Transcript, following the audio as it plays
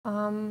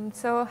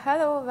So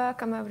hello,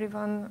 welcome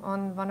everyone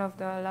on one of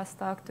the last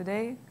talk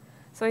today.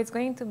 So it's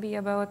going to be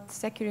about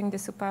securing the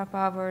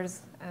superpowers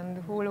and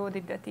who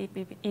loaded that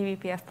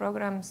eBPF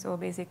program, so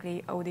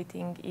basically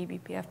auditing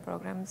eBPF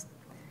programs.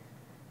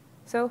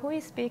 So who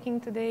is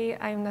speaking today?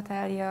 I'm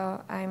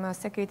Natalia. I'm a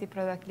security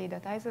product lead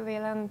at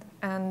Isovalent,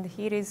 and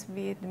here is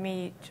with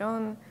me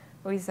John,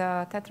 who is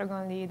a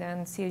Tetragon lead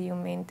and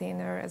Cilium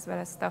maintainer, as well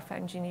as staff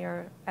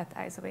engineer at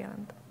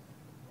Isovalent.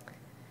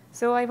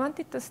 So I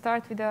wanted to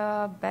start with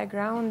a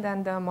background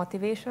and the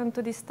motivation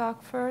to this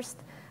talk first.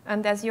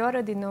 And as you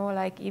already know,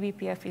 like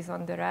eBPF is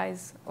on the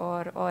rise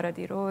or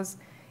already rose.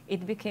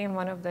 It became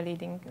one of the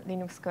leading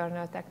Linux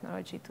kernel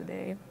technology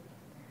today.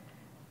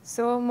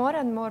 So more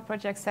and more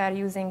projects are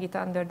using it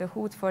under the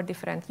hood for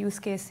different use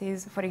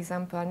cases, for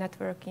example,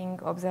 networking,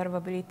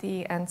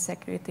 observability, and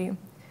security.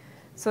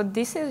 So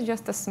this is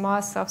just a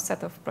small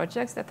subset of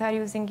projects that are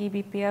using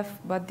eBPF,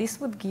 but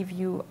this would give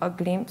you a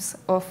glimpse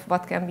of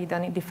what can be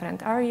done in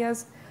different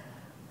areas.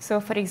 So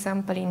for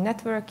example, in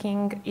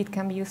networking, it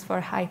can be used for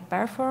high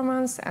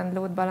performance and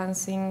load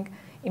balancing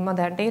in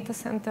modern data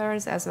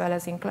centers, as well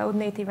as in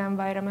cloud-native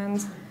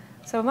environments.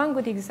 So one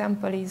good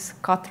example is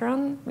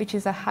Tetragon, which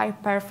is a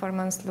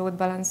high-performance load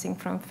balancing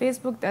from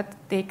Facebook that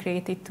they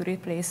created to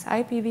replace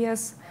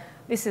IPVS.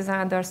 This is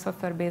another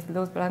software-based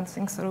load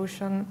balancing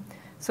solution.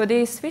 So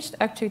they switched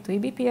actually to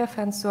eBPF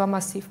and saw a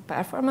massive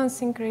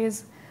performance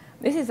increase.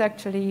 This is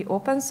actually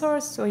open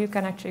source, so you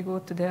can actually go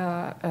to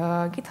the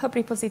GitHub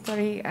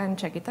repository and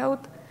check it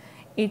out.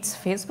 It's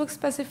Facebook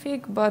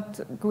specific,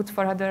 but good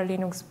for other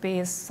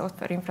Linux-based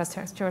software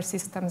infrastructure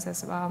systems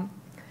as well.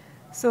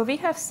 So we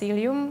have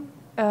Cilium,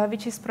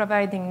 which is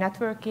providing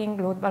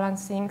networking, load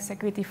balancing,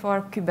 security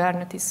for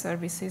Kubernetes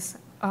services.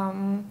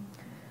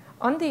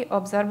 On the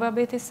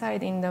observability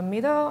side in the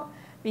middle,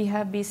 we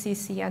have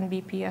BCC and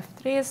BPF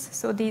trace.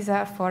 So these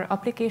are for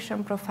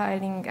application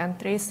profiling and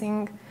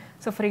tracing.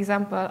 So for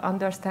example,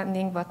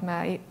 understanding what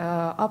my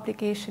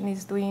application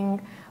is doing,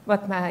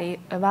 why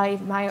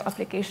my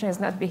application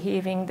is not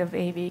behaving the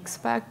way we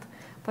expect.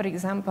 For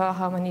example,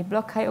 how many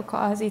block IO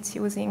calls it's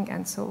using,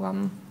 and so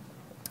on.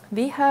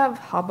 We have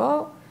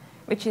Hubble,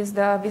 which is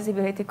the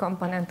visibility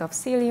component of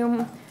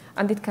Cilium.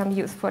 And it can be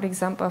used, for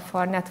example,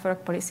 for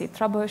network policy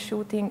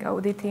troubleshooting,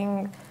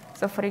 auditing.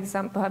 So for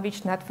example,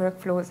 which network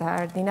flows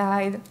are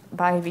denied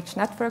by which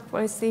network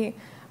policy,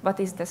 what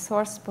is the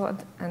source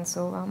pod, and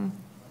so on.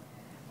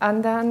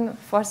 And then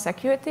for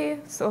security,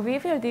 so we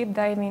will deep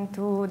dive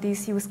into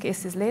these use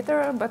cases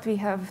later, but we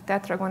have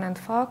Tetragon and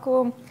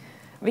Falco,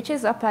 which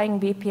is applying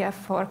BPF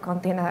for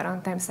container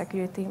runtime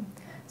security.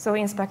 So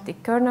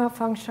inspecting kernel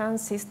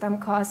functions, system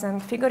calls,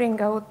 and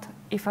figuring out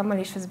if a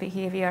malicious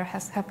behavior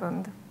has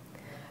happened.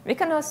 We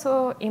can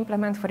also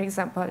implement, for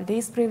example,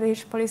 least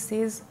privilege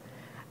policies,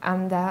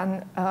 and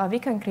then we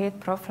can create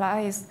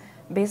profiles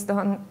based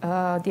on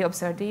the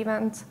observed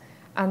events.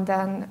 And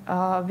then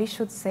we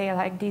should say,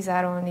 like, these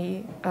are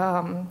only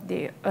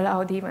the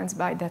allowed events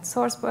by that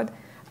source pod,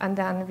 and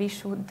then we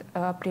should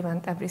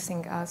prevent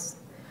everything else.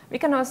 We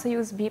can also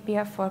use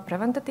BPF for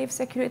preventative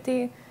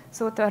security,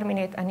 so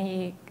terminate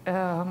any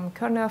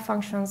kernel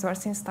functions or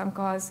system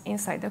calls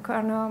inside the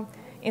kernel,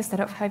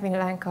 instead of having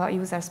like a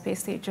user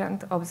space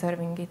agent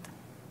observing it.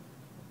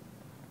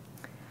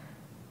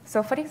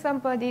 So for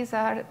example, these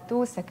are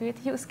two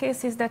security use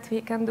cases that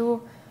we can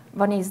do.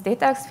 One is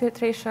data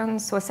exfiltration,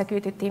 so a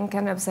security team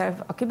can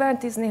observe a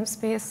Kubernetes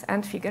namespace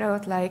and figure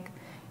out like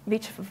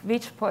which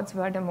pods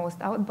were the most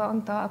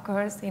outbound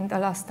talkers in the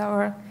last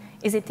hour.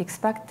 Is it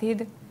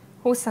expected?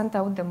 Who sent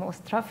out the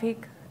most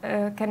traffic?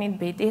 Can it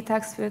be data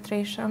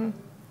exfiltration?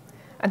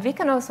 And we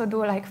can also do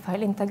like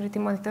file integrity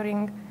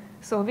monitoring,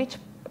 so which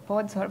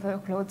pods or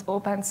workloads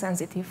open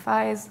sensitive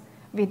files,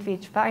 with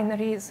which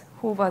binaries,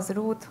 who was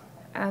root,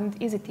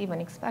 and is it even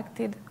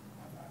expected?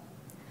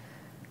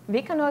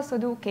 We can also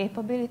do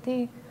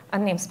capability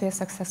and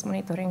namespace access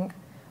monitoring.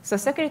 So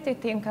security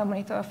team can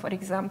monitor, for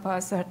example,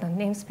 certain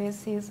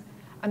namespaces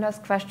and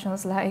ask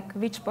questions like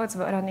which pods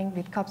were running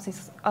with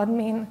capsys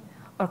admin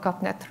or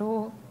capnet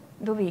row.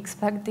 Do we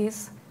expect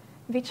this?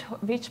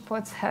 Which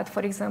pods had,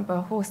 for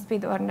example, host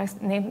speed or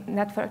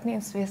network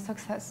namespace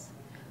access?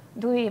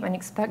 Do we even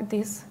expect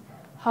this?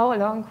 How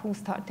long, who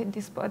started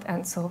this pod,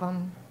 and so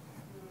on.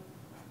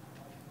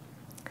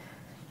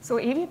 So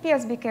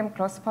eBPF became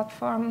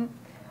cross-platform.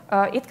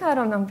 It can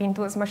run on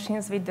Windows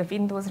machines with the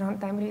Windows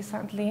runtime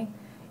recently.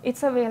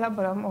 It's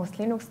available on most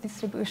Linux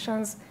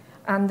distributions,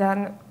 and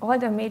then all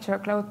the major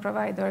cloud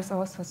providers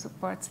also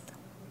support it.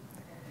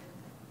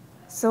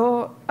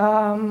 So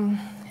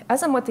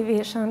as a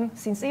motivation,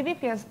 since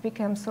eBPF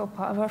became so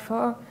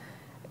powerful,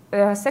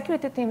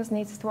 security teams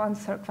need to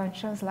answer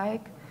questions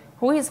like,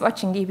 who is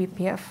watching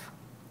eBPF?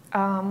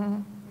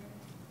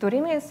 To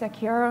remain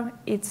secure,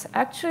 it's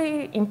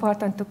actually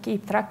important to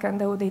keep track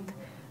and audit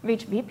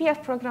which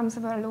BPF programs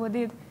were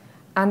loaded,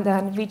 and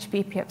then which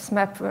BPF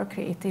maps were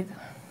created.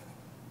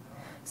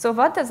 So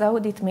what does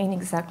audit mean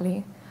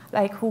exactly?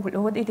 Like who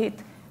loaded it,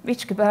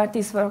 which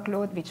Kubernetes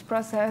workload, which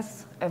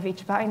process,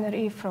 which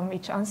binary from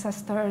which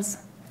ancestors,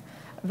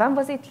 When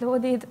was it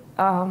loaded?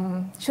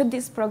 Should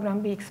this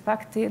program be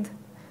expected?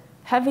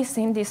 Have we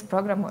seen this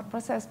program or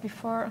process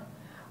before?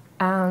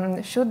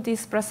 And should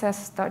this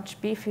process touch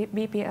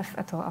BPF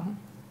at all?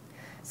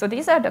 So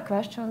these are the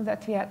questions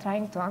that we are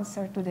trying to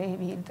answer today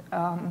with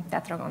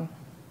Tetragon.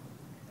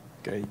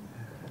 Great.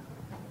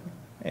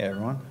 Hey,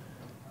 everyone.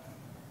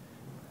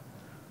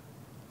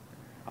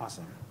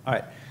 Awesome. All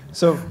right.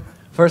 So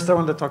first, I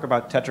wanted to talk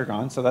about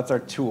Tetragon. So that's our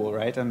tool,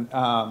 right?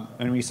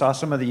 And we saw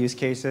some of the use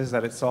cases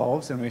that it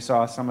solves, and we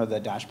saw some of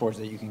the dashboards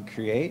that you can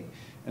create.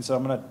 And so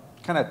I'm going to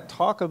kind of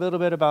talk a little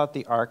bit about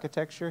the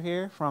architecture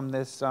here from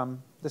this,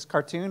 this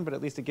cartoon, but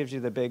at least it gives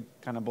you the big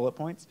kind of bullet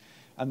points.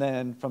 And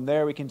then from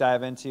there, we can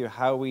dive into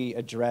how we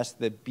address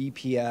the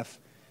BPF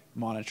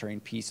monitoring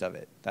piece of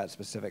it, that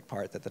specific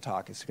part that the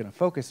talk is going to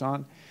focus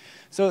on.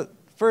 So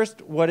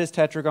first, what is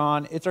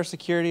Tetragon? It's our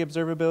security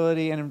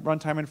observability and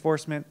runtime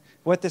enforcement.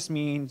 What this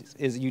means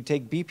is you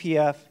take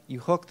BPF, you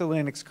hook the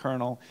Linux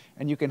kernel,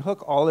 and you can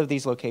hook all of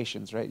these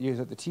locations, right? You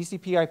have the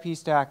TCP IP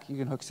stack, you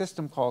can hook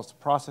system calls,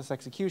 process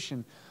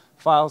execution,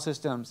 file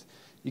systems.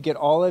 You get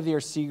all of your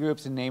C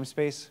groups and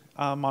namespace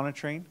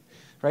monitoring,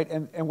 right?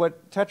 And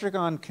what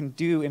Tetragon can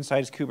do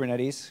inside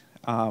Kubernetes,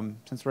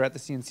 since we're at the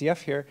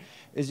CNCF here,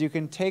 is you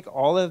can take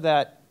all of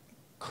that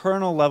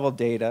kernel level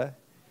data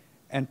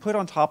and put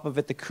on top of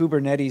it the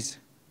Kubernetes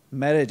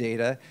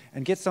metadata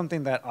and get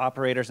something that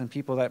operators and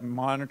people that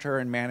monitor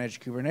and manage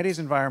Kubernetes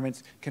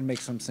environments can make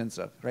some sense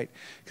of, right?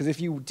 Because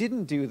if you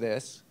didn't do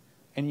this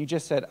and you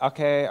just said,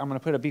 okay, I'm going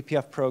to put a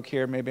BPF probe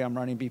here, maybe I'm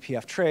running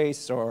BPF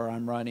trace or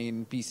I'm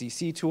running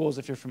BCC tools,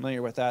 if you're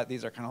familiar with that.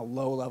 These are kind of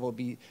low-level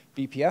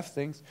BPF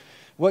things.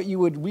 What you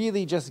would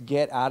really just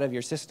get out of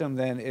your system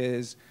then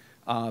is,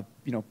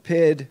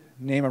 PID,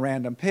 name a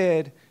random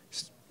PID,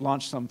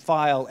 launch some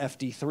file,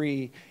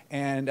 FD3,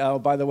 and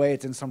by the way,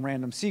 it's in some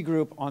random C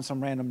group on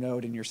some random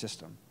node in your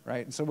system,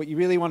 right? And so what you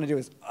really want to do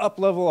is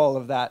up-level all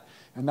of that,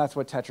 and that's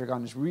what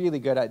Tetragon is really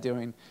good at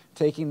doing,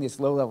 taking this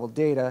low-level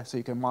data so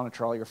you can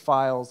monitor all your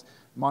files,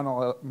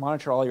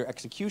 monitor all your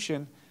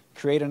execution,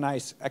 create a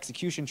nice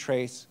execution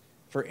trace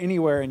for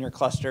anywhere in your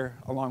cluster,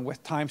 along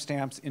with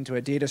timestamps into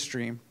a data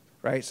stream,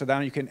 right? So now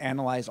you can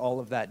analyze all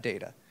of that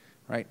data,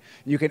 right?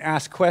 You can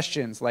ask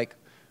questions like,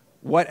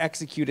 what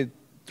executed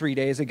 3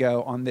 days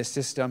ago on this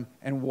system,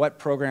 and what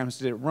programs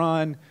did it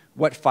run,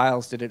 what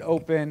files did it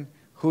open,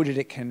 who did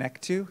it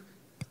connect to?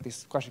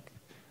 This question.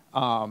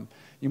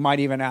 You might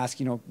even ask,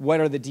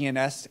 what are the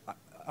DNS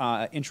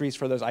entries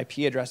for those IP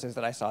addresses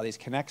that I saw these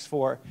connects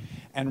for?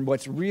 And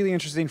what's really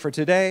interesting for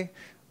today,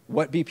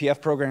 what BPF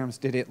programs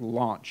did it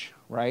launch,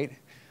 right?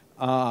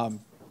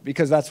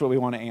 Because that's what we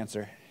want to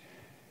answer.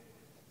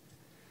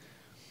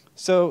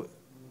 So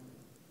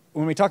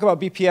when we talk about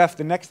BPF,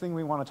 the next thing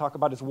we want to talk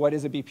about is what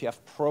is a BPF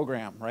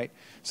program, right?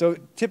 So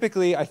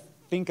typically, I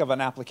think of an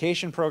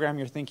application program,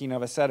 you're thinking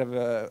of a set of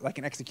like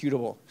an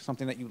executable,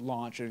 something that you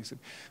launch.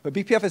 But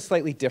BPF is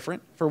slightly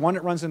different. For one,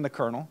 it runs in the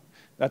kernel.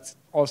 That's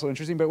also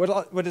interesting. But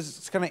what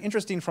is kind of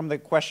interesting from the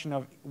question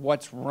of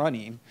what's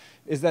running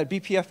is that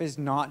BPF is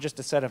not just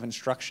a set of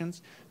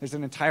instructions. There's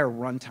an entire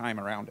runtime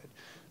around it.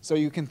 So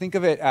you can think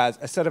of it as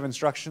a set of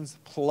instructions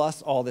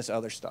plus all this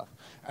other stuff.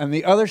 And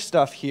the other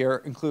stuff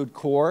here include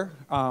core.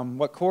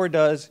 What core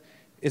does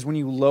is when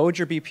you load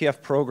your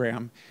BPF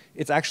program,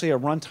 it's actually a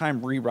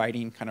runtime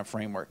rewriting kind of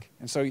framework.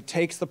 And so it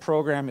takes the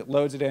program, it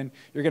loads it in.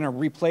 You're going to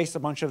replace a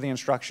bunch of the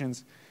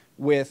instructions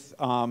with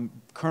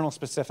kernel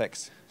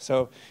specifics.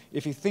 So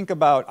if you think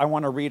about, I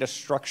want to read a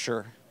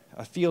structure,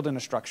 a field in a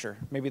structure,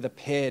 maybe the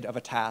PID of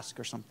a task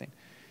or something.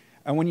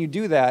 And when you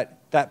do that,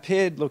 that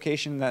PID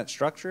location in that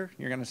structure,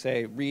 you're going to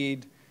say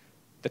read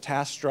the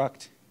task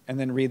struct and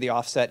then read the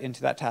offset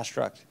into that task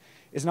struct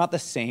is not the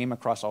same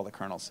across all the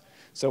kernels.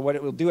 So what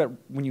it will do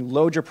when you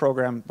load your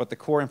program, what the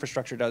core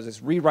infrastructure does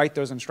is rewrite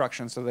those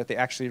instructions so that they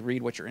actually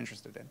read what you're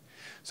interested in.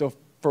 So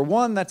for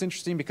one, that's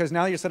interesting because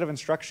now your set of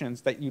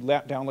instructions that you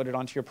downloaded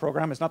onto your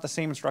program is not the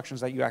same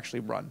instructions that you actually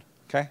run,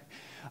 okay?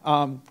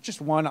 Just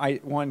one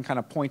kind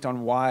of point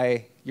on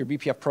why your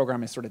BPF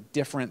program is sort of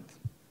different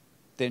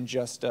than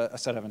just a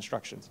set of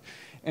instructions.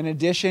 In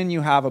addition,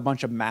 you have a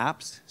bunch of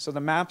maps. So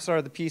the maps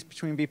are the piece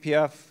between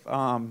BPF,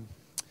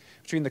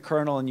 between the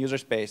kernel and user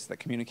space that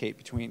communicate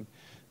between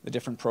the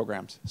different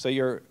programs. So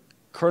your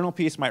kernel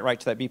piece might write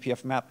to that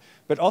BPF map,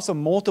 but also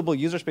multiple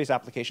user space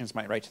applications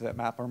might write to that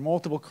map, or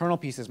multiple kernel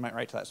pieces might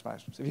write to that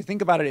space. So if you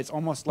think about it, it's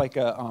almost like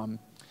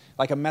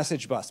a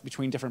message bus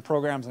between different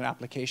programs and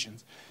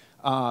applications.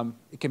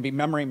 It can be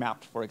memory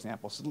mapped, for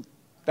example. So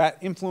that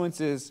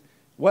influences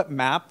what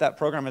map that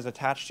program is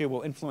attached to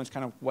will influence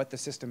kind of what the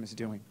system is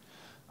doing.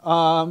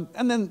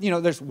 And then,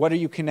 there's what are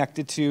you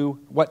connected to,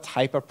 what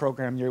type of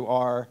program you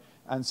are,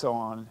 and so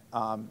on.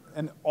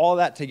 And all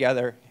that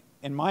together,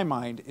 in my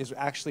mind, is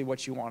actually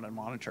what you want to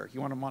monitor.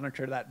 You want to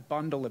monitor that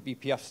bundle of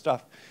BPF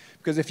stuff.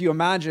 Because if you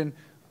imagine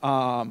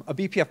a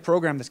BPF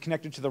program that's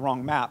connected to the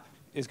wrong map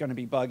is going to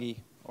be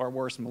buggy or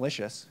worse,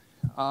 malicious.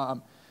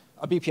 A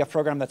BPF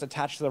program that's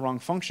attached to the wrong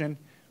function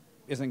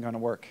isn't going to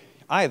work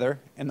either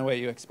in the way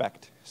you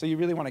expect. So you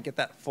really want to get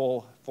that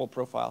full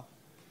profile.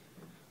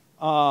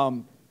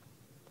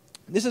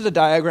 This is a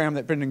diagram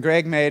that Brendan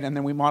Gregg made, and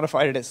then we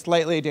modified it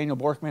slightly. Daniel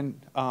Borkman,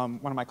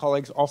 one of my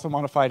colleagues, also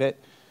modified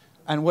it.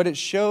 And what it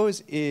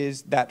shows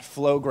is that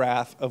flow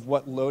graph of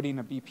what loading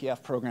a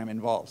BPF program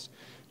involves.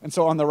 And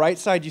so on the right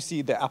side, you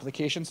see the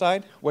application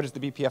side. What is the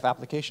BPF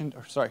application?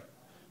 Or sorry.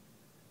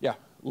 Yeah,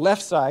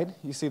 left side,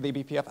 you see the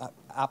BPF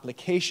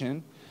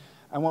application.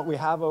 And what we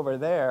have over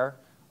there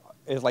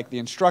is like the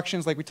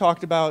instructions like we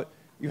talked about.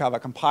 You have a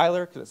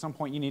compiler, because at some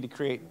point you need to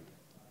create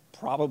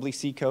probably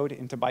C code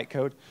into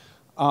bytecode.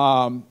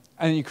 And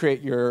then you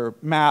create your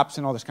maps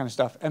and all this kind of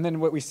stuff. And then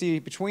what we see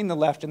between the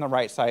left and the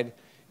right side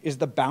is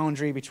the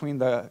boundary between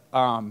the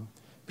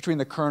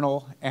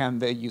kernel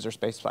and the user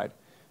space side.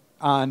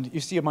 And you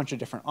see a bunch of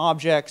different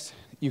objects.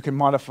 You can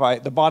modify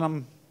the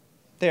bottom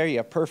there. You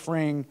have perf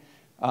ring,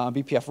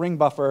 BPF ring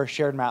buffer,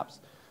 shared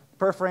maps.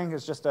 Perf ring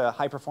is just a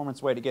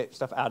high-performance way to get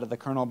stuff out of the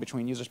kernel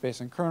between user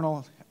space and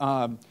kernel.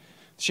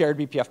 Shared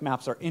BPF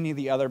maps are any of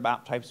the other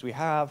map types we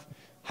have,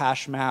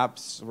 hash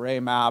maps,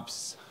 array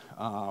maps,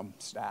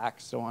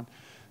 stacks, so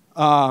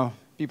on.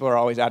 People are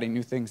always adding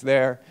new things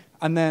there.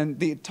 And then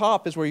the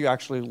top is where you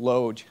actually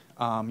load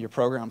your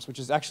programs, which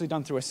is actually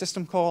done through a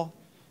system call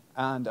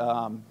and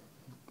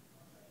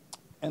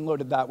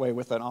loaded that way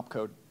with an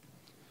opcode.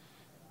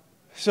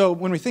 So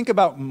when we think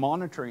about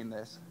monitoring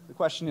this, the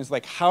question is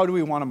like, how do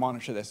we want to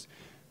monitor this?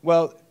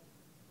 Well,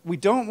 we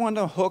don't want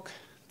to hook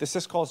the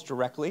syscalls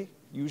directly,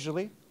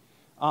 usually.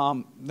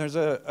 There's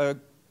a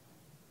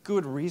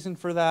good reason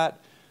for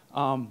that.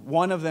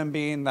 One of them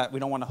being that we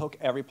don't want to hook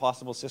every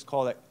possible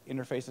syscall that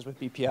interfaces with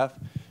BPF.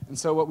 And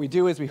so what we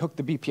do is we hook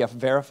the BPF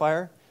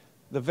verifier.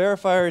 The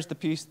verifier is the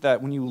piece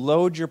that when you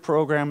load your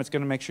program, it's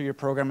going to make sure your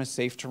program is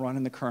safe to run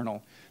in the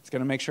kernel. It's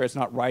going to make sure it's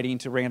not writing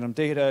to random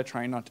data,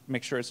 trying not to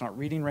make sure it's not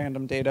reading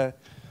random data.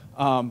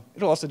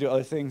 It'll also do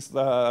other things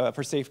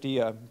for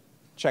safety,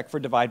 check for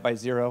divide by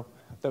zero,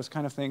 those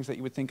kind of things that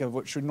you would think of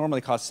what should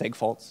normally cause seg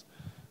faults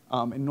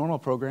in normal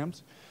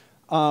programs.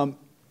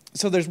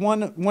 So there's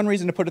one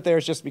reason to put it there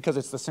is just because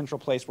it's the central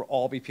place where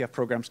all BPF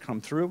programs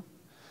come through.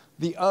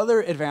 The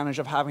other advantage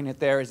of having it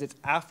there is it's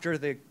after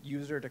the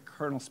user to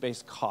kernel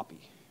space copy,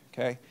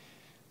 okay?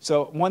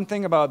 So one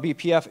thing about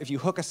BPF, if you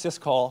hook a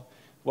syscall,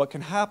 what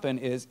can happen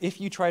is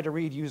if you try to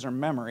read user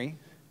memory,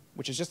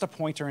 which is just a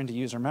pointer into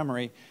user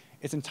memory,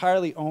 it's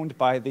entirely owned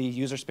by the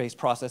user space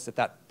process at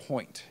that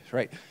point,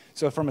 right?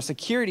 So from a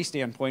security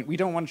standpoint, we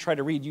don't want to try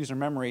to read user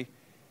memory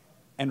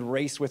and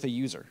race with a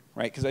user,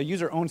 right? Because a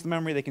user owns the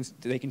memory,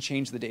 they can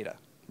change the data,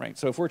 right?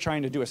 So if we're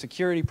trying to do a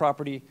security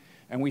property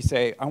and we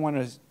say, I want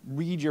to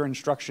read your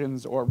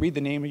instructions or read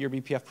the name of your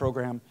BPF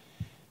program,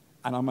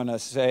 and I'm going to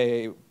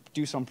say,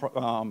 do some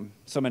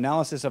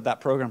analysis of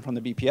that program from the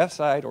BPF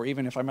side, or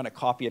even if I'm going to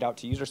copy it out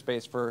to user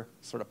space for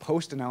sort of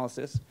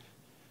post-analysis,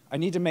 I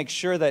need to make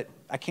sure that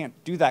I can't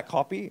do that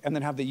copy and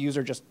then have the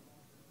user just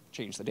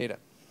change the data,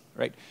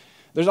 right?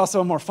 There's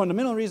also a more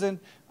fundamental reason,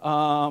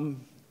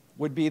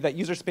 would be that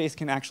user space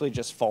can actually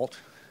just fault,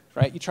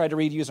 right? You try to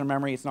read user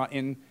memory, it's not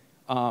in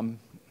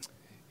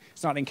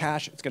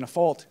cache, it's going to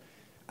fault.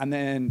 And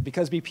then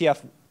because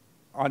BPF,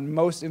 on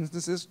most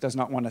instances, does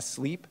not want to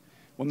sleep,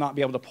 will not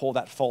be able to pull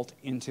that fault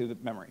into the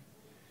memory.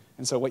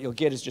 And so what you'll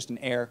get is just an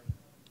error.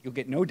 You'll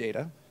get no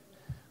data.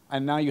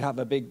 And now you have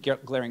a big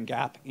glaring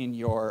gap in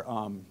your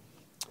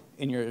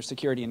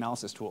security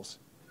analysis tools,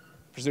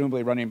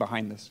 presumably running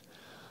behind this.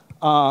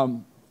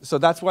 So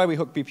that's why we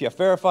hook BPF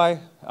verify.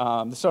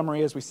 The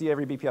summary is we see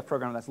every BPF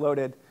program that's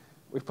loaded.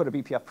 We've put a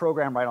BPF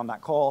program right on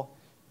that call.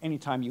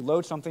 Anytime you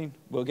load something,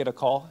 we'll get a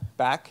call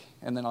back,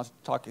 and then I'll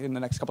talk in the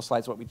next couple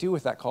slides what we do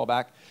with that call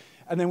back.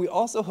 And then we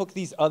also hook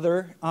these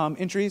other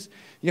entries.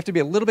 You have to be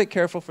a little bit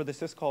careful for the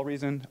syscall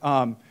reason.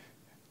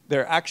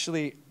 They're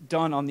actually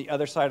done on the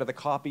other side of the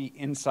copy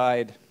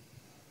inside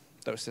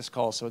those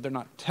syscalls. So they're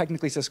not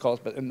technically syscalls,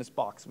 but in this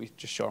box, we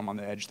just show them on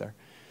the edge there.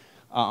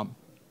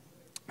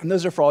 And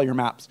those are for all your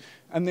maps.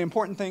 And the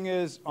important thing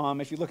is,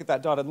 if you look at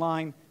that dotted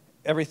line,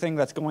 everything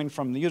that's going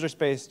from the user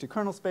space to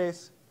kernel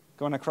space,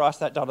 going across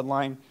that dotted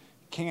line,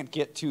 can't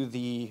get to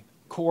the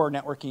core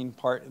networking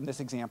part in this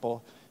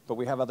example, but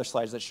we have other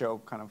slides that show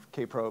kind of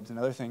K-probes and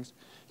other things.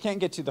 Can't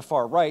get to the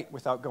far right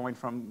without going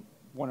from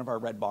one of our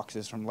red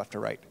boxes from left to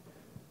right.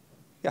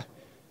 Yeah?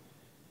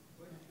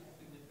 What is the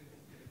significance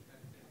of the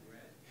text in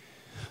red?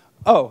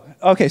 Oh,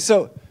 okay,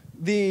 so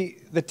the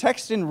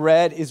text in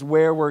red is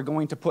where we're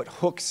going to put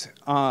hooks,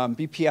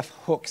 BPF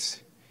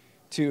hooks,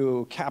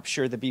 to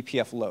capture the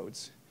BPF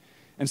loads.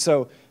 And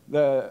so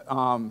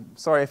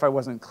sorry if I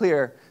wasn't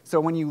clear. So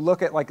when you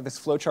look at like this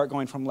flowchart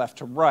going from left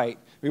to right,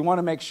 we want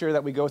to make sure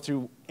that we go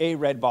through a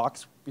red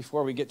box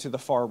before we get to the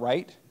far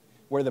right,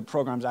 where the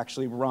programs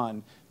actually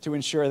run, to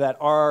ensure that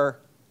our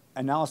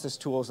analysis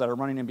tools that are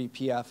running in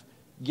BPF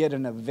get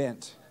an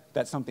event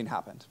that something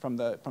happened from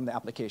the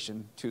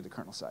application to the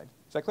kernel side.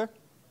 Is that clear?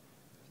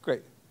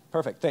 Great.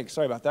 Perfect. Thanks.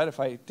 Sorry about that if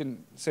I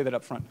didn't say that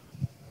up front.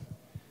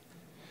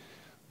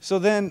 So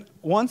then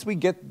once we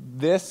get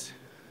this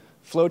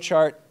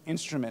flowchart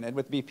instrumented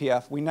with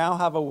BPF, we now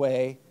have a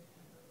way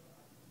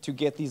to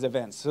get these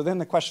events. So then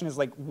the question is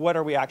like, what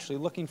are we actually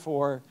looking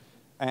for,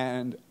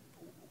 and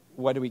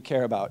what do we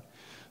care about?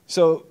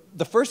 So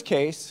the first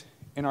case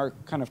in our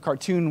kind of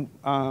cartoon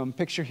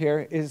picture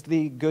here is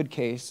the good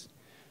case,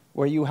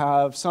 where you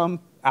have some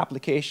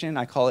application,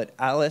 I call it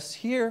Alice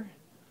here.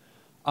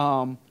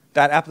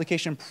 That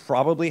application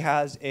probably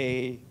has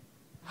a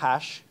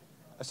hash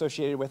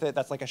associated with it.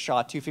 That's like a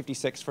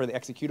SHA-256 for the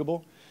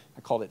executable.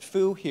 I called it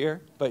foo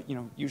here, but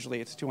usually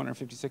it's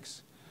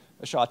 256,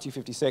 a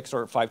SHA-256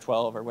 or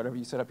 512 or whatever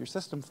you set up your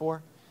system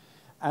for.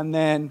 And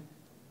then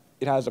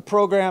it has a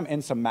program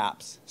and some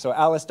maps. So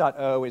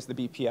alice.o is the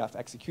BPF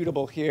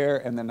executable here,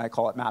 and then I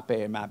call it map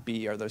A and map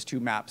B are those two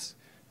maps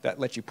that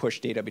let you push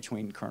data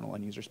between kernel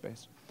and user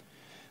space.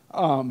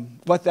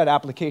 What that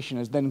application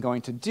is then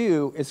going to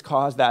do is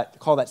call that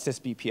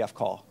sysBPF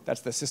call.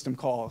 That's the system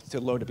call to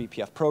load a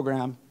BPF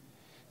program.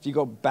 If you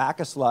go back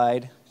a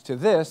slide to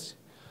this,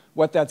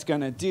 what that's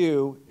going to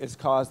do is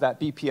cause that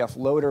BPF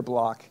loader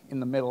block in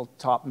the middle,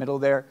 top middle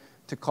there,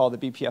 to call the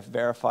BPF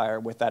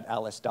verifier with that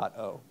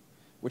alice.o,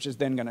 which is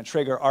then going to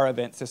trigger our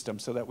event system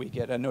so that we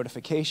get a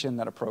notification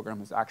that a program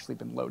has actually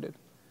been loaded.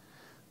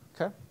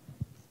 Okay?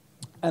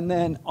 And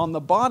then on the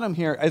bottom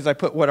here, as I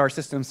put what our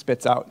system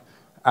spits out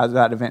as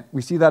that event,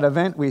 we see that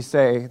event, we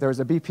say there's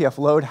a BPF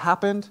load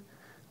happened.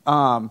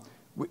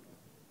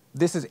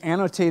 This is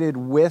annotated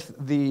with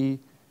the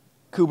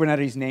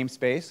Kubernetes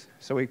namespace.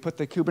 So we put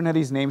the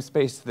Kubernetes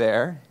namespace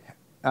there,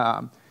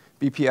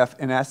 BPF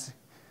NS,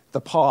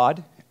 the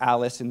pod,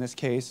 Alice in this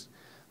case,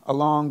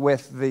 along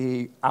with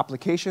the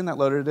application that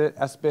loaded it,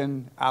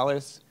 sbin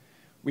Alice.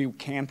 We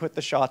can put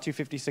the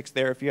SHA-256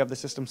 there if you have the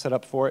system set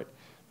up for it.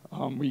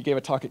 We gave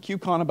a talk at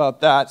KubeCon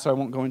about that, so I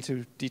won't go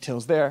into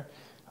details there.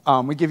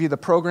 We give you the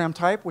program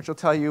type, which will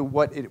tell you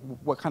what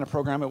kind of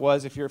program it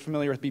was. If you're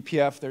familiar with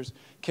BPF, there's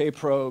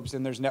K-probes,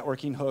 and there's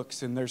networking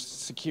hooks, and there's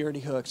security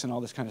hooks, and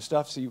all this kind of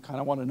stuff, so you kind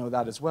of want to know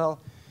that as well.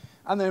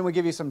 And then we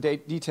give you some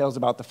details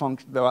about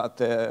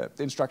the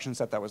instruction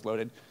set that was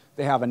loaded.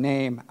 They have a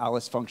name,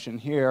 Alice function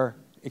here,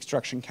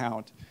 instruction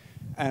count.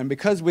 And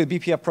because the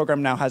BPF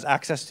program now has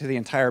access to the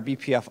entire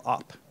BPF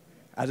op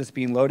as it's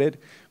being loaded,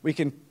 we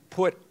can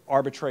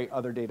arbitrate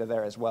other data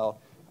there as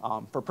well.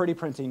 For pretty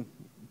printing,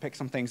 pick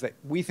some things that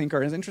we think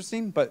are as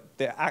interesting, but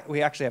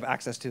we actually have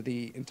access to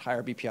the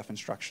entire BPF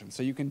instruction.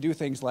 So you can do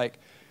things like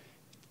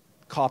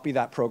copy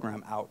that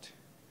program out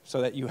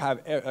so that you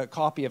have a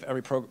copy of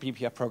every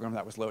BPF program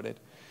that was loaded.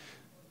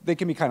 They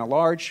can be kind of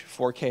large,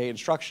 4K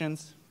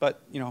instructions,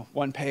 but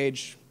one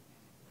page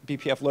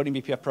loading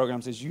BPF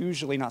programs is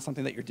usually not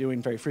something that you're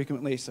doing very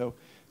frequently, so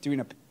doing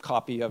a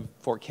copy of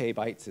 4K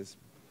bytes is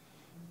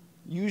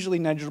usually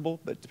negligible,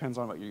 but it depends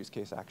on what your use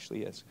case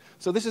actually is.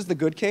 So this is the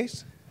good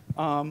case.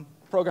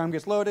 Program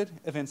gets loaded,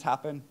 events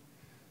happen.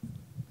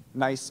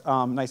 Nice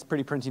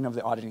pretty printing of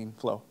the auditing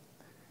flow.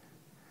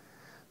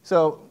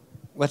 So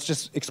let's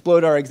just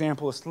explode our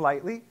example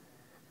slightly.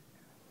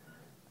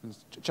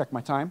 Let's check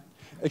my time.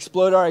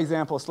 Explode our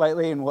example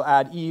slightly, and we'll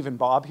add Eve and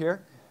Bob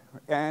here.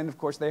 And of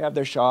course, they have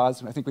their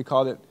SHAs. I think we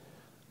called it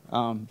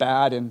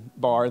bad and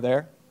bar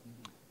there.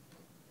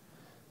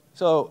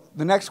 So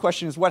the next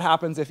question is, what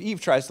happens if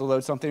Eve tries to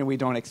load something and we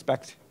don't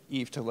expect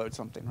Eve to load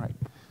something, right?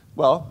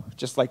 Well,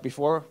 just like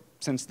before,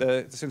 since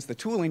the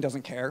tooling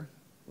doesn't care,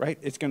 right,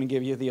 it's going to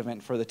give you the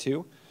event for the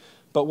two.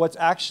 But what's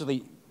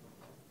actually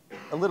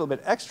a little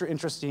bit extra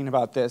interesting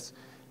about this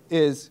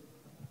is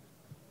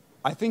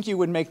I think you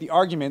would make the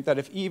argument that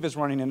if Eve is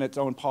running in its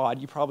own pod,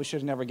 you probably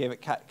should have never gave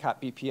it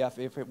cat BPF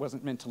if it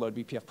wasn't meant to load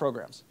BPF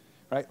programs,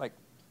 right? Like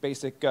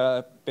basic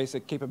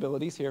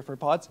capabilities here for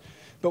pods.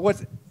 But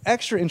what's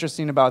extra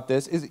interesting about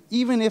this is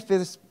even if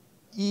this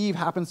Eve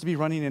happens to be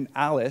running in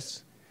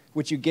Alice,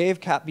 which you gave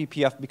cat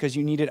BPF because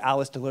you needed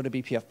Alice to load a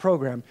BPF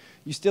program,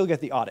 you still get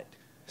the audit.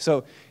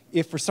 So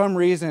if for some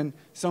reason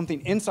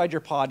something inside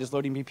your pod is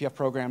loading BPF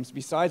programs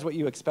besides what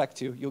you expect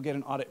to, you'll get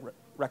an audit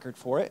record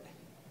for it.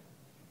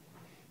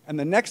 And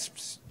the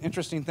next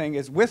interesting thing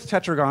is with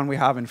Tetragon, we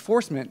have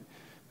enforcement,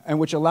 and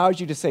which allows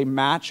you to say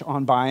match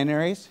on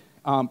binaries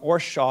or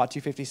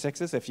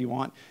SHA-256s if you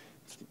want.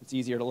 It's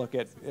easier to look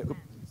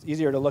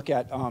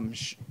at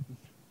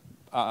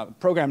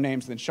program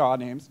names than SHA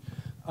names.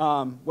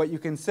 What you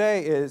can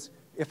say is,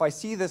 if I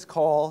see this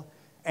call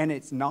and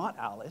it's not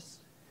Alice,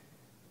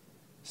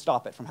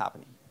 stop it from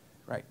happening,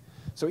 right?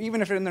 So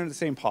even if they're in the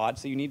same pod,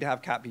 so you need to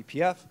have cat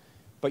BPF,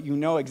 but you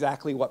know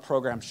exactly what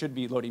program should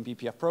be loading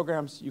BPF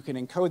programs, you can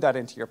encode that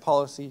into your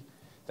policy.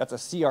 That's a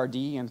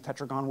CRD in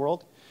Tetragon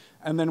world.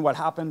 And then what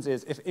happens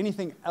is, if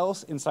anything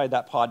else inside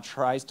that pod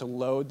tries to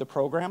load the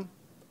program,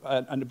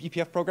 a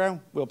BPF program,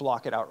 we'll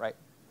block it outright.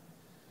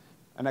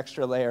 An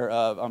extra layer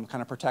of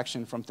kind of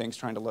protection from things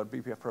trying to load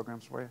BPF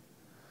programs for you.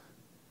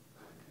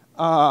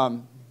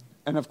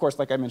 And of course,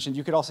 like I mentioned,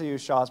 you could also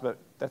use SHAs, but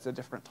that's a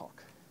different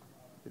talk.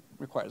 It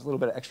requires a little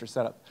bit of extra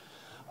setup.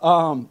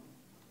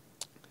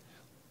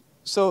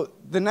 So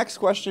the next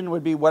question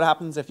would be, what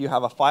happens if you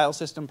have a file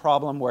system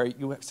problem where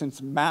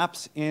since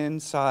maps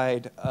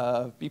inside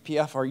of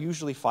BPF are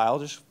usually file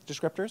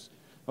descriptors,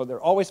 well,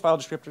 they're always file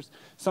descriptors.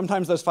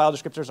 Sometimes those file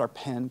descriptors are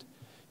penned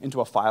into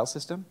a file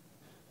system.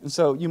 And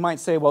so you might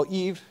say, well,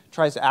 Eve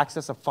tries to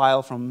access a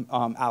file from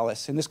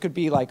Alice. And this could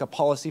be like a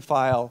policy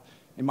file.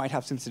 It might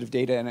have sensitive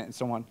data in it and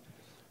so on.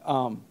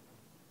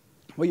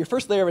 Well, your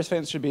first layer of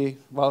defense should be,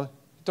 well,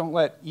 don't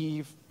let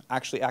Eve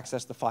actually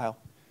access the file.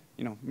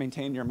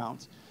 Maintain your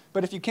mounts.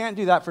 But if you can't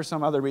do that for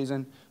some other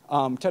reason,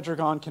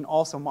 Tetragon can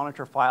also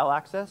monitor file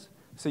access.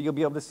 So you'll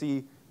be able to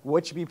see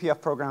which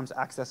BPF programs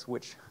access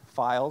which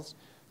files.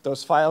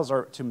 Those files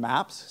are to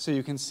maps. So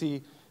you can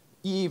see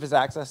Eve is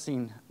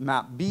accessing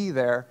map B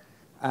there.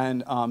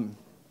 And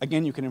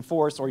again, you can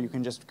enforce, or you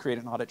can just create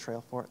an audit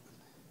trail for it.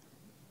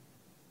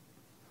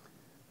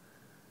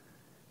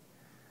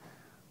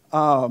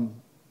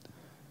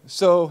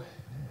 So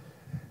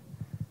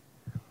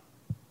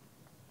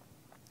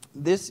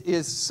this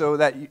is so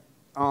that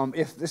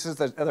if this is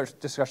the other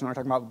discussion we're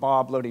talking about,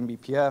 Bob loading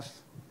BPF,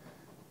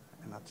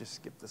 and I'll just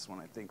skip this one,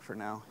 I think, for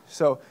now.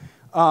 So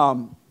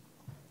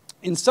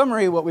in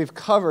summary, what we've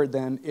covered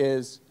then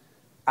is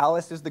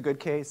Alice is the good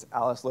case.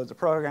 Alice loads a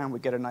program. We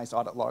get a nice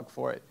audit log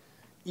for it.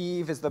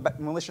 Eve is the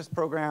malicious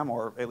program,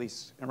 or at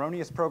least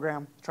erroneous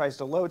program, tries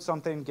to load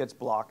something, gets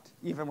blocked,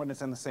 even when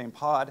it's in the same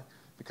pod,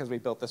 because we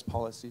built this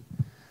policy.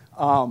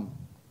 And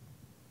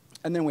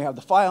then we have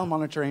the file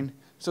monitoring.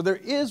 So there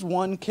is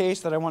one case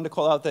that I wanted to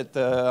call out that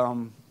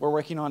we're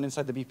working on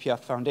inside the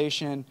BPF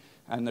Foundation,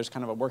 and there's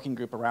kind of a working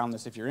group around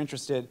this if you're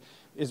interested,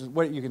 is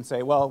what you can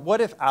say, well, what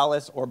if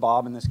Alice, or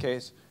Bob in this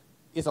case,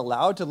 is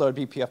allowed to load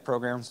BPF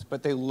programs,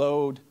 but they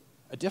load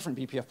a different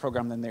BPF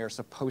program than they are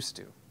supposed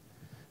to?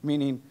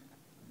 Meaning,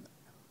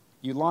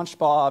 you launched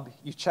Bob,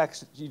 you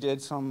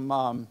did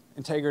some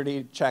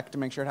integrity check to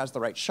make sure it has the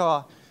right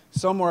SHA.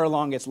 Somewhere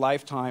along its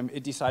lifetime,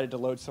 it decided to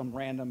load some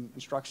random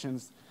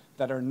instructions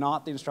that are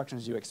not the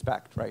instructions you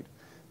expect, right?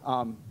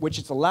 Which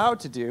it's allowed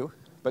to do,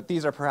 but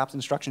these are perhaps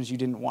instructions you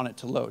didn't want it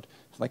to load,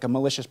 like a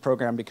malicious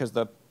program because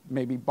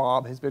maybe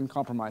Bob has been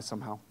compromised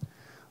somehow.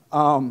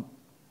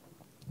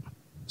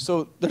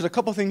 So there's a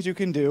couple things you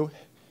can do.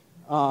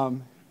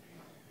 One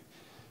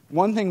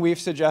thing we've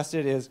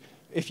suggested is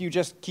if you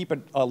just keep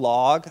a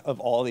log of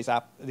all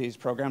these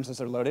programs as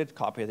they're loaded,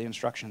 copy the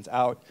instructions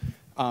out,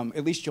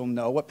 at least you'll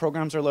know what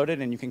programs are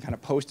loaded, and you can kind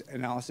of post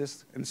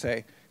analysis and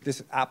say,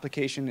 this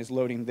application is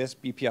loading this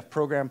BPF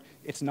program.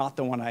 It's not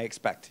the one I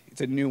expect.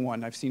 It's a new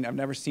one. I've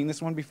never seen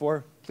this one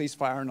before. Please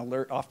fire an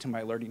alert off to my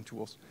alerting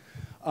tools.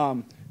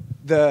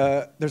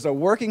 There's a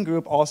working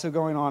group also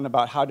going on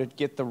about how to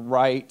get the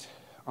right,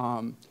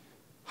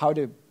 how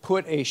to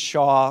put a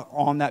SHA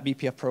on that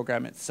BPF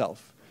program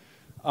itself.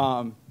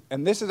 And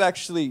this is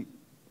actually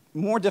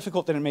more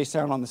difficult than it may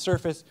sound on the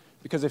surface,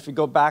 because if you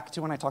go back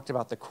to when I talked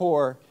about the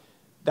core,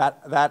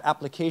 that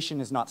application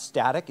is not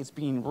static. It's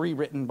being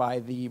rewritten by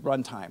the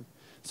runtime.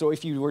 So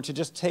if you were to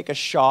just take a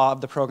SHA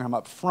of the program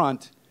up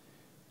front,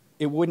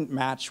 it wouldn't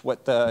match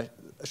what the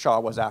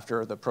SHA was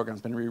after the program's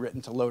been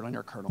rewritten to load on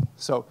your kernel.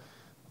 So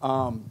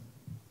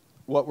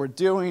what we're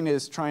doing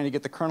is trying to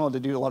get the kernel to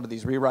do a lot of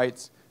these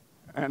rewrites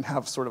and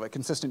have sort of a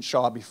consistent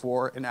SHA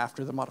before and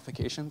after the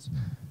modifications.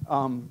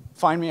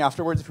 Find me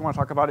afterwards if you want to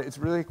talk about it. It's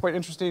really quite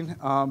interesting,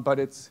 but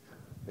it's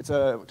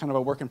a kind of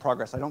a work in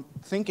progress. I don't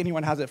think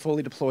anyone has it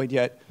fully deployed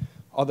yet,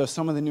 although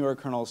some of the newer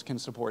kernels can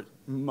support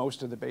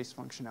most of the base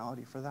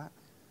functionality for that.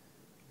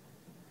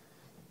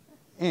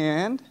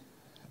 And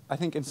I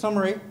think in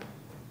summary,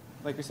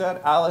 like we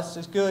said, Alice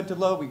is good to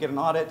load. We get an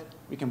audit.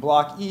 We can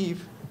block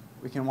Eve.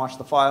 We can watch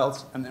the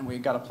files. And then we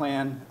got a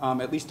plan,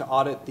 at least to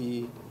audit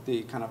the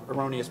kind of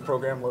erroneous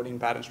program loading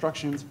bad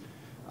instructions.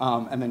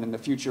 And then in the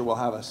future, we'll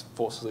have a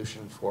full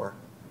solution for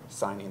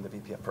signing the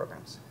BPF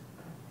programs.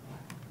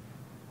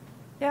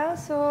 Yeah,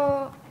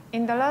 so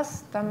in the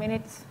last 10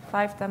 minutes,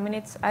 5-10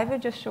 minutes, I will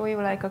just show you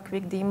like a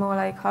quick demo,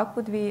 like how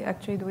could we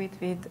actually do it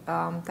with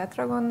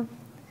Tetragon.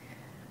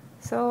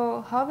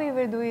 So how we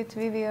will do it,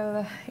 we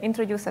will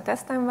introduce a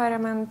test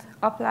environment,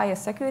 apply a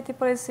security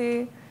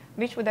policy,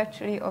 which would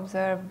actually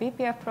observe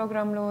BPF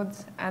program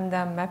loads and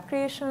then map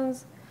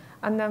creations.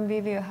 And then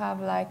we will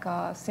have like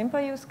a simple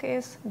use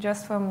case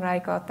just from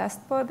like a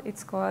test pod.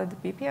 It's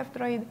called BPF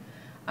Droid.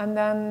 And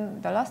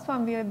then the last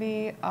one will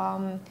be,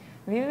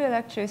 we will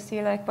actually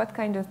see like what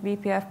kind of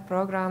BPF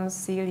programs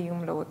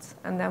Cilium loads,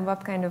 and then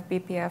what kind of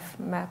BPF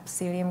map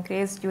Cilium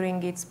creates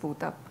during its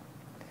boot up.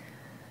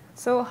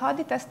 So how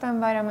the test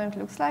environment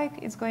looks like,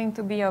 it's going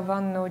to be a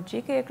one-node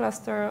GK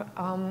cluster.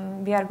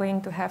 We are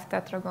going to have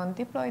Tetragon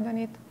deployed on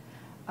it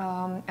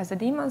as a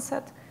daemon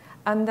set.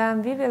 And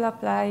then we will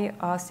apply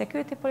a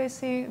security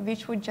policy,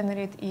 which would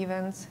generate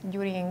events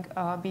during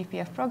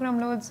BPF program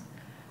loads,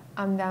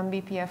 and then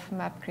BPF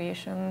map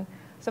creation.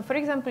 So for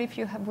example, if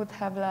you would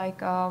have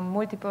like a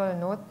multiple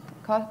node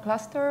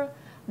cluster,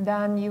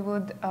 then you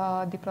would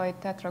deploy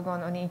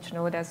Tetragon on each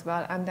node as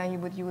well, and then you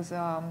would use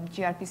a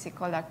gRPC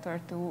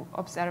collector to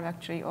observe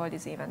actually all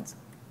these events.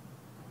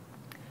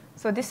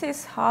 So this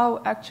is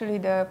how actually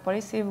the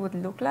policy would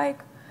look like.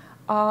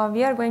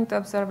 We are going to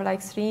observe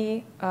like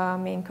 3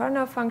 main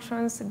kernel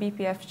functions,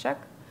 BPF check.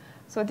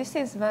 So this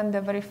is when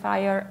the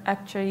verifier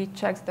actually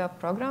checks the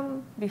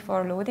program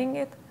before loading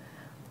it.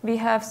 we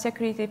have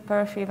security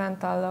perf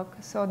event unlock.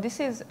 So this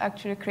is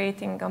actually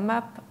creating a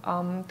map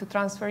to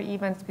transfer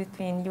events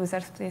between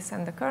user space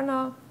and the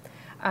kernel.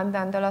 And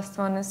then the last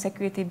one is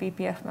security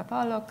BPF map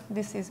unlock.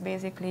 This is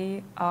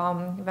basically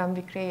when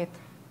we create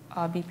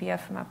a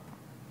BPF map.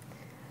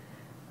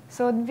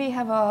 So we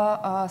have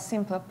a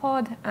simple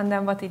pod, and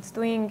then what it's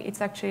doing,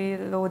 it's actually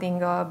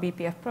loading a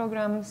BPF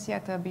program,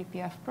 Seattle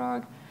BPF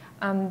prog,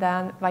 and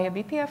then via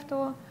BPF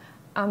tool,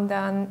 and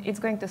then it's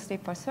going to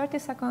sleep for 30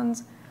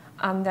 seconds,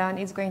 and then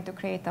it's going to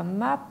create a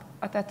map,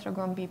 a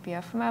Tetragon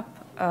BPF map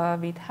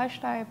with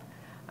hash type,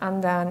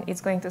 and then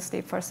it's going to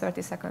sleep for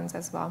 30 seconds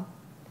as well.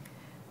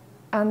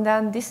 And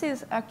then this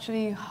is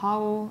actually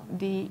how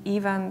the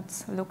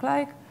events look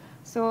like.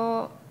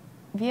 So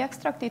we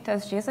extract it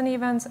as JSON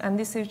events, and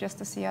this is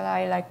just a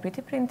CLI like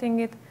pretty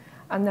printing it.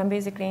 And then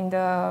basically in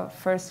the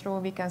first row,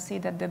 we can see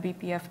that the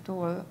BPF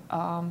tool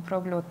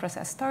prog load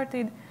process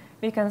started.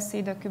 We can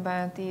see the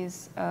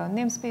Kubernetes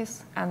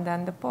namespace, and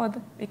then the pod.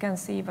 We can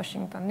see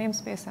Washington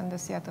namespace and the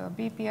Seattle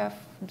BPF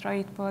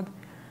Droid pod.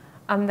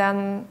 And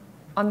then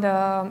on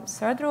the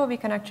third row, we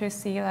can actually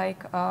see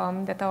like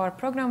that our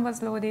program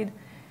was loaded.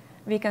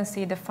 We can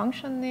see the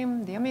function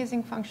name, the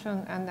amazing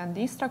function, and then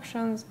the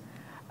instructions.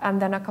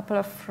 And then a couple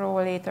of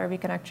rows later, we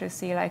can actually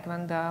see like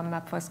when the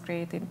map was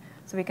created.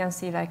 So we can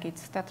see like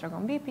it's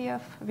Tetragon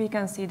BPF. We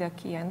can see the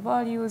key and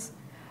values.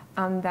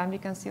 And then we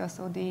can see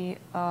also the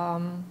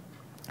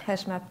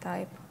hash map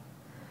type.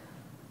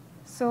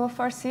 So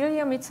for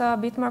Cilium, it's a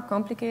bit more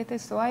complicated.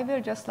 So I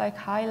will just like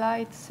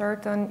highlight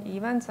certain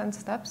events and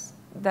steps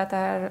that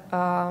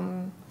are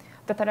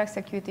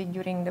executed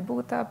during the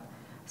boot up.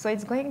 So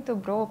it's going to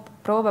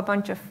probe a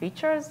bunch of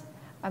features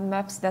and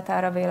maps that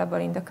are available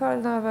in the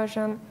kernel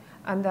version.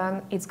 And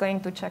then it's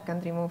going to check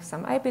and remove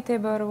some IP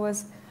table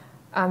rows.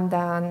 And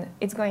then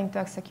it's going to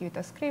execute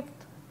a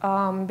script,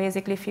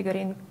 basically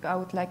figuring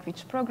out like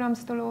which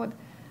programs to load,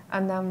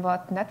 and then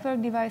what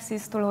network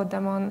devices to load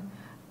them on.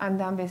 And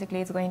then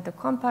basically it's going to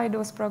compile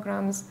those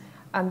programs.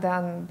 And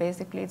then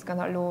basically it's going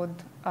to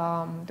load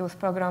those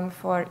programs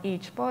for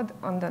each pod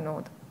on the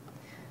node.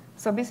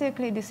 So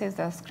basically this is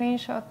the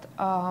screenshot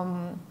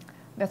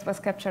that was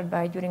captured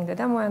during the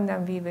demo, and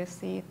then we will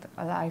see it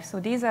live. So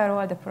these are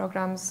all the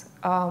programs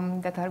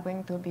that are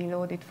going to be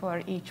loaded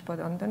for each pod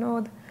on the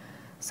node.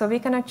 So we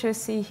can actually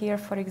see here,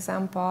 for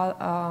example,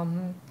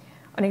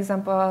 an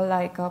example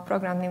like a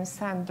program named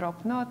send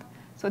drop not.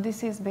 So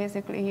this is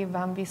basically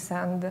when we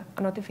send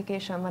a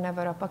notification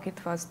whenever a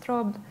packet was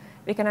dropped.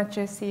 We can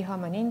actually see how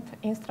many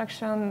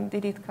instructions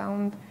did it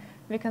count.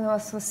 We can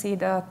also see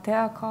the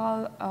tail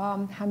call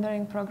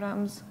handling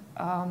programs.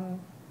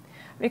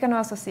 We can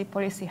also see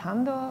policy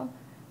handle.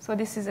 So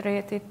this is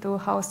related to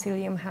how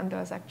Cilium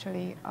handles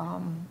actually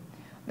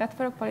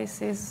network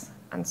policies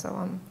and so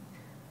on.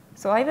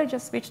 So I will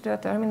just switch to the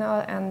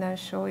terminal and then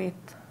show it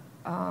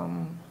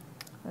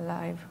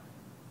live,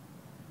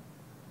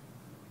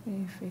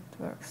 if it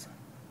works.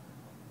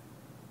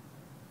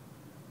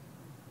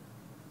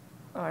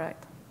 All right.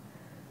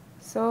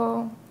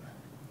 So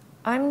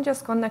I'm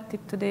just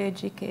connected to the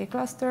GKE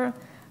cluster,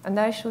 and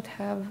I should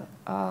have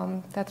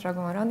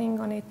Tetragon running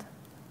on it.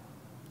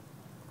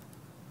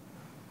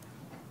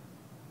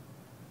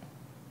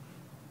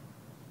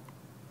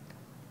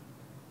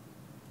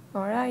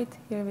 All right,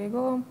 here we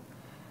go.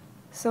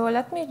 So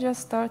let me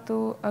just start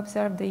to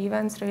observe the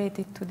events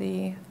related to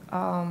the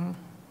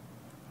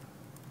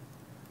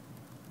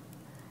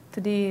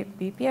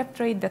BPF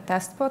trade, the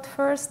test pod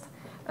first,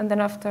 and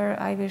then after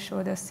I will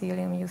show the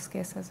Cilium use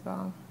case as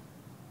well.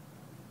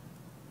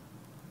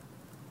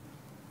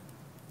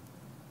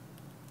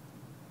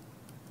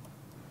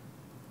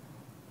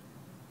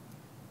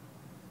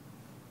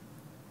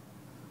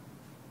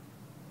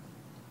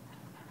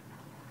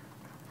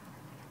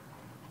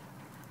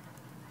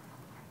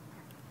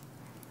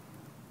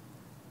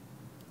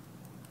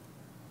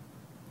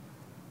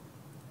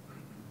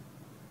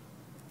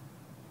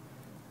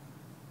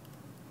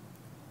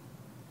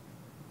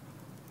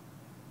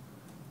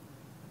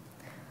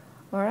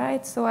 All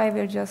right, so I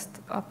will just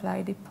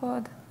apply the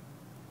pod.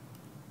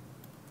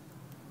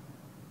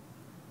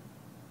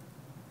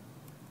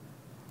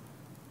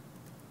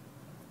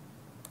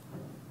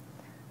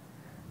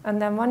 And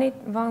then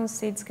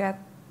once it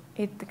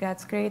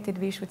gets created,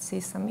 we should see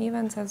some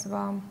events as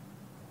well.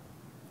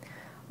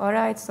 All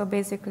right, so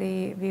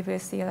basically we will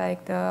see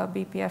like the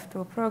BPF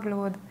tool prog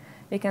load.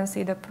 We can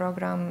see the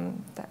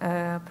program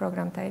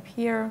type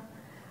here,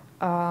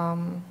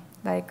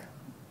 like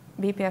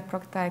BPF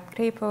prog type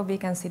crapo. We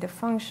can see the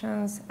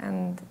functions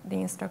and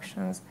the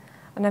instructions,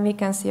 and then we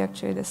can see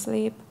actually the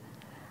sleep,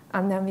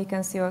 and then we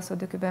can see also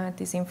the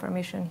Kubernetes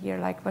information here,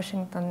 like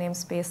Washington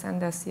namespace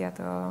and the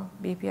Seattle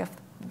BPF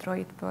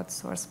droid pod,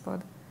 source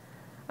pod.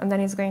 And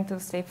then it's going to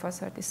sleep for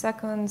 30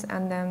 seconds,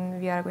 and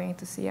then we are going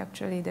to see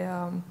actually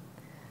the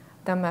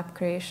map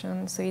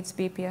creation. So it's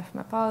BPF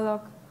map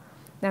unlock.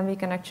 Then we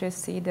can actually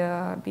see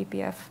the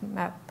BPF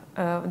map,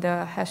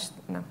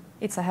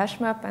 it's a hash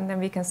map, and then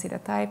we can see the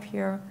type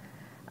here.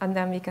 And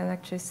then we can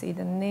actually see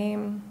the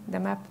name, the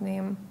map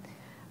name,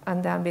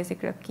 and then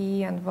basically a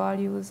key and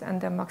values, and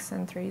then max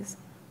entries.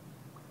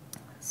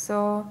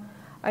 So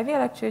I will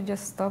actually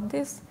just stop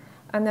this,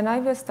 and then I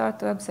will start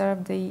to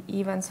observe the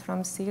events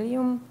from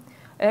Cilium.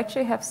 I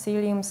actually have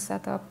Cilium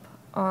set up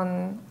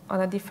on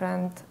a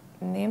different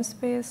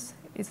namespace.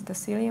 It's the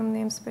Cilium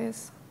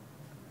namespace.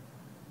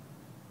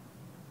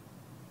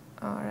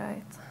 All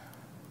right.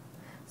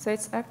 So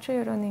it's actually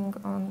running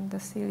on the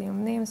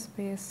Cilium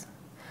namespace.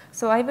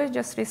 So I will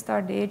just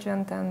restart the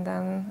agent, and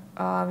then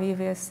we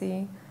will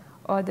see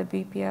all the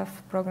BPF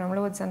program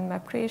loads and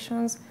map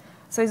creations.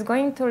 So it's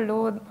going to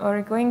load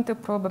or going to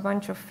probe a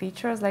bunch of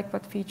features, like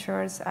what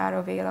features are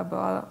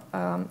available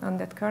on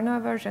that kernel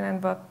version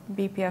and what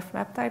BPF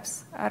map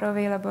types are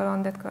available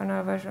on that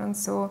kernel version.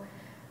 So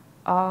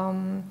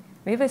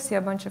we will see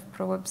a bunch of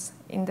probes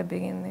in the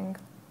beginning.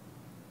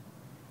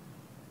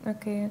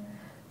 Okay,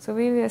 so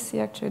we will see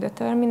actually the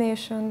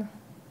termination.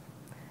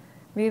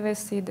 We will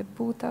see the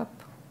boot up.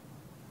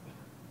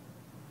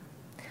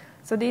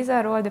 So these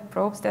are all the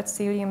probes that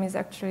Cilium is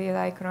actually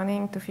like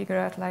running to figure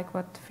out like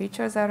what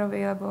features are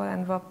available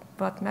and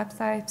what map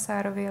types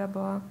are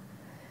available.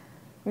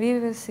 We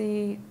will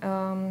see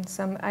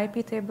some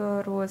IP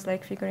table rules,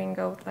 like figuring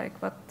out like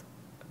what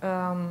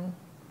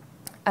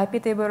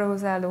IP table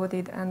rows are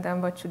loaded and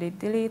then what should it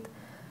delete.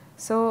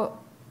 So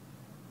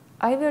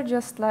I will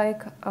just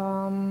like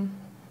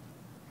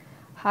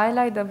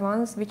highlight the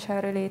ones which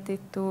are related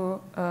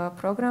to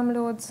program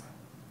loads.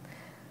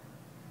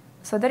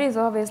 So there is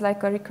always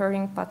like a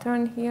recurring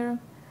pattern here,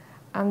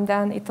 and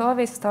then it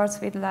always starts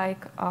with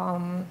like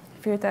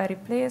filter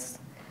replace,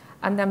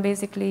 and then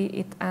basically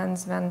it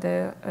ends when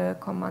the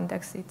command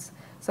exits.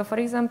 So for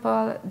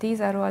example, these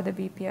are all the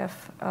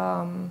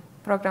BPF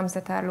programs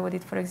that are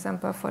loaded, for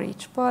example, for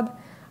each pod,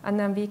 and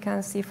then we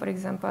can see, for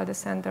example, the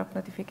send drop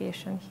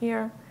notification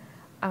here,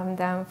 and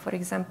then, for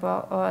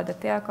example, all the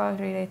tail call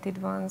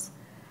related ones,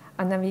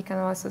 and then we can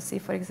also see,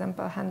 for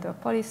example, handle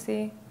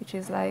policy, which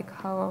is like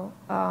how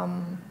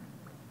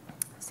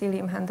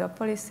Cilium handle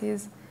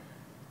policies,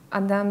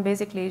 and then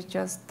basically it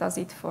just does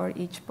it for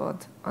each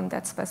pod on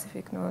that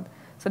specific node.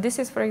 So this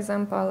is, for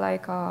example,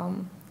 like a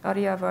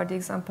real world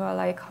example,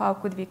 like how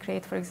could we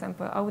create, for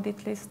example,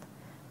 audit list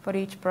for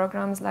each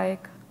programs,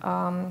 like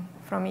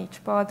from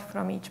each pod,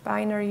 from each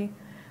binary,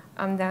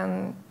 and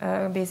then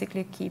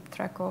basically keep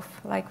track of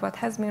like what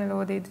has been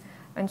loaded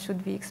and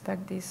should we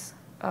expect this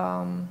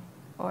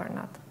or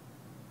not.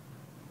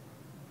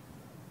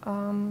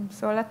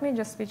 So let me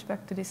just switch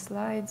back to these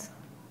slides.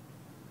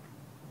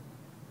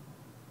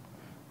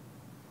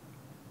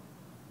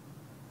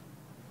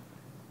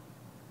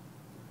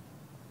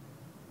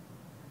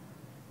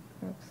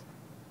 Oops.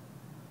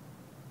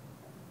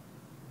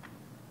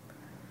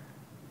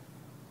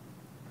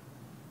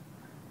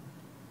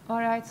 All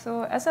right,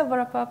 so as a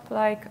wrap-up,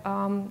 like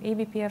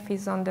eBPF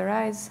is on the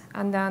rise,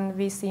 and then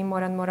we see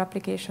more and more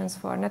applications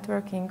for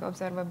networking,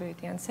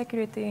 observability, and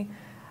security.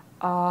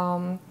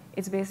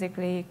 It's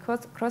basically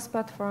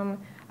cross-platform,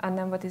 and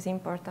then what is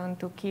important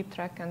to keep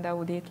track and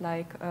audit,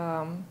 like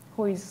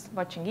who is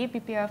watching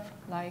eBPF,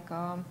 like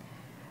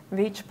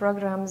which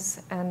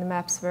programs and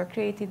maps were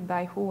created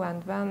by who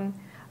and when,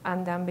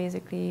 and then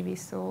basically we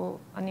saw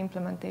an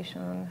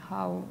implementation on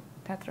how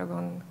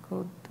Tetragon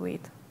could do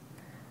it.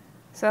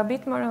 So a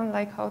bit more on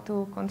like how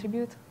to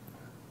contribute.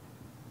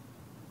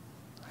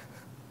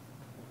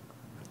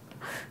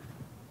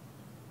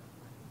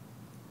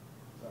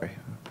 Sorry.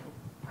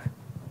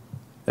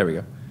 There we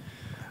go.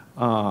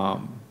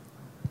 How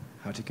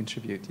to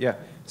contribute? Yeah.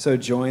 So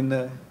join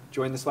the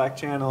Slack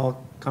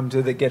channel. Come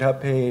to the GitHub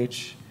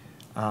page,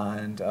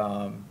 and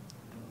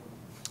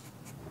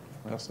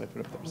what else did I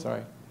put up there?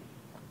 Sorry.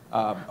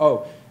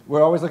 Oh,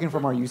 we're always looking for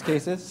more use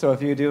cases. So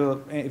if you go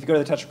to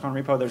the Tetragon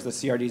repo, there's the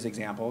CRDs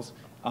examples.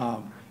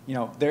 You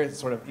know, there's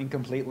sort of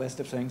incomplete list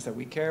of things that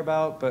we care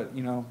about, but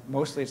you know,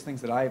 mostly it's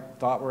things that I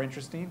thought were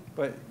interesting.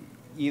 But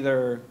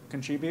either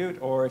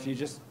contribute, or if you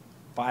just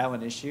file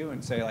an issue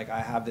and say like, I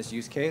have this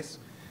use case.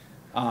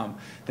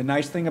 The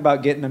nice thing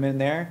about getting them in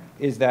there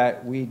is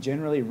that we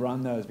generally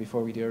run those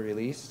before we do a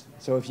release.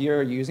 So if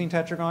you're using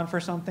Tetragon for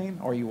something,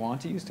 or you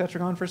want to use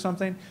Tetragon for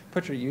something,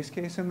 put your use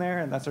case in there,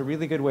 and that's a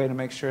really good way to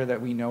make sure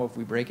that we know if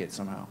we break it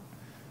somehow.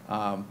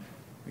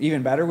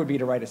 Even better would be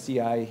to write a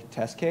CI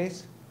test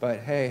case, but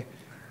hey,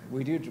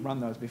 we do run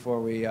those before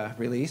we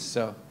release,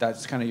 so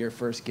that's kind of your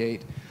first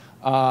gate.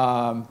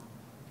 Yeah,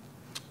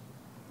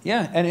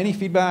 and any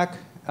feedback,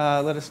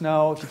 let us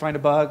know. If you find a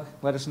bug,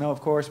 let us know,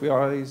 of course. We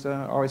are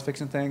always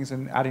fixing things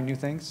and adding new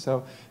things,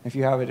 so if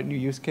you have a new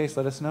use case,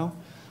 let us know.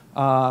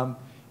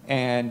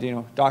 And you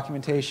know,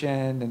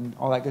 documentation and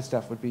all that good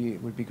stuff would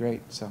be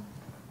great, so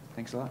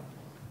thanks a lot.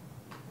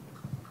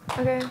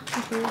 Okay,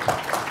 thank you.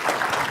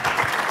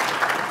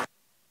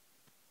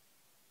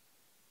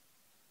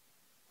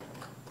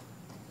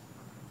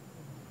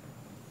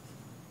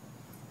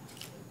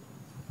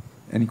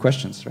 Any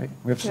questions, right?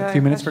 We have a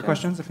few minutes for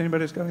questions, if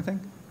anybody's got anything.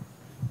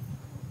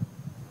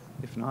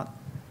 If not,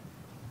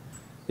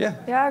 yeah.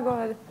 Yeah, go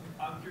ahead.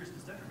 I'm curious,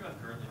 does Tetragon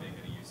currently make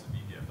any use of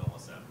BPF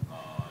LSM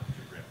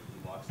to grab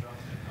blue box stuff?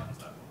 And how does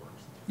that work?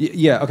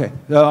 Yeah, okay.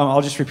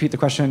 I'll just repeat the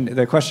question.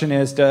 The question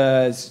is,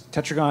 does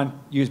Tetragon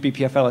use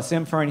BPF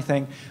LSM for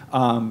anything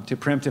to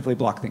preemptively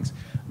block things?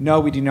 No,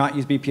 we do not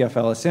use BPF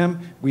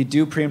LSM. We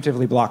do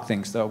preemptively block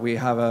things, though. We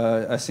have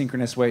a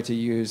synchronous way to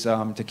use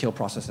to kill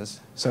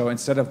processes. So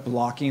instead of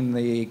blocking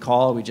the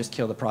call, we just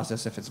kill the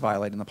process if it's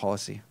violating the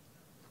policy.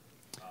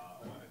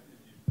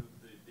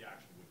 The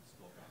action would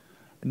still go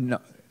through. No,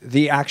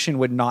 the action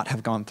would not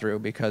have gone through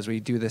because we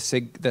do the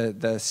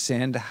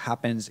send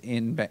happens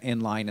in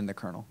line in the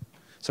kernel.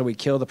 So we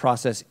kill the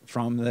process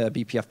from the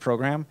BPF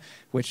program,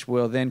 which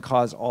will then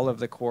cause all of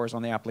the cores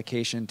on the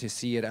application to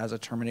see it as a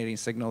terminating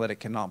signal that it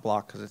cannot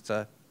block because it's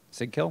a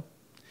SIG kill.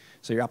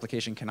 So your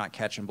application cannot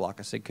catch and block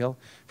a SIG kill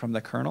from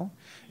the kernel.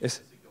 It's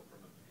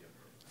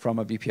from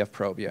a BPF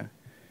probe, yeah.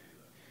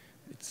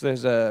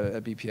 There's a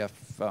BPF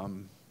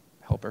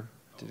helper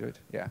to do it,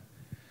 yeah.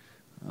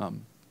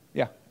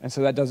 Yeah, and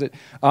so that does it.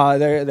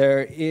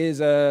 There is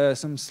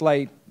some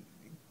slight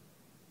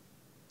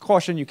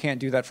caution. You can't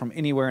do that from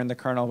anywhere in the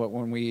kernel, but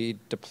when we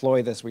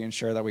deploy this, we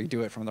ensure that we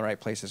do it from the right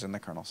places in the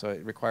kernel. So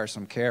it requires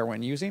some care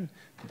when using,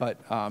 but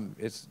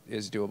it's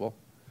doable.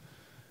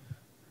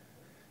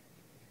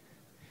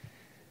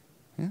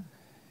 Yeah.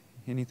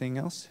 Anything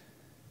else?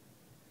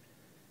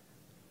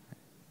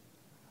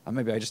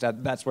 Maybe I just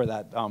add, that's where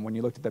that, when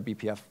you looked at the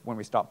BPF, when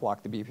we stopped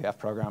block the BPF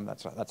program,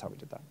 that's how we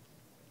did that.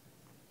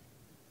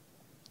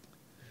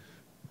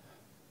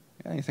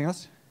 Yeah, anything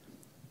else?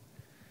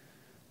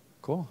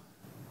 Cool.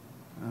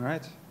 All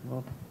right.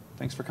 Well,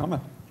 thanks for coming.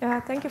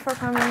 Yeah, thank you for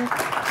coming.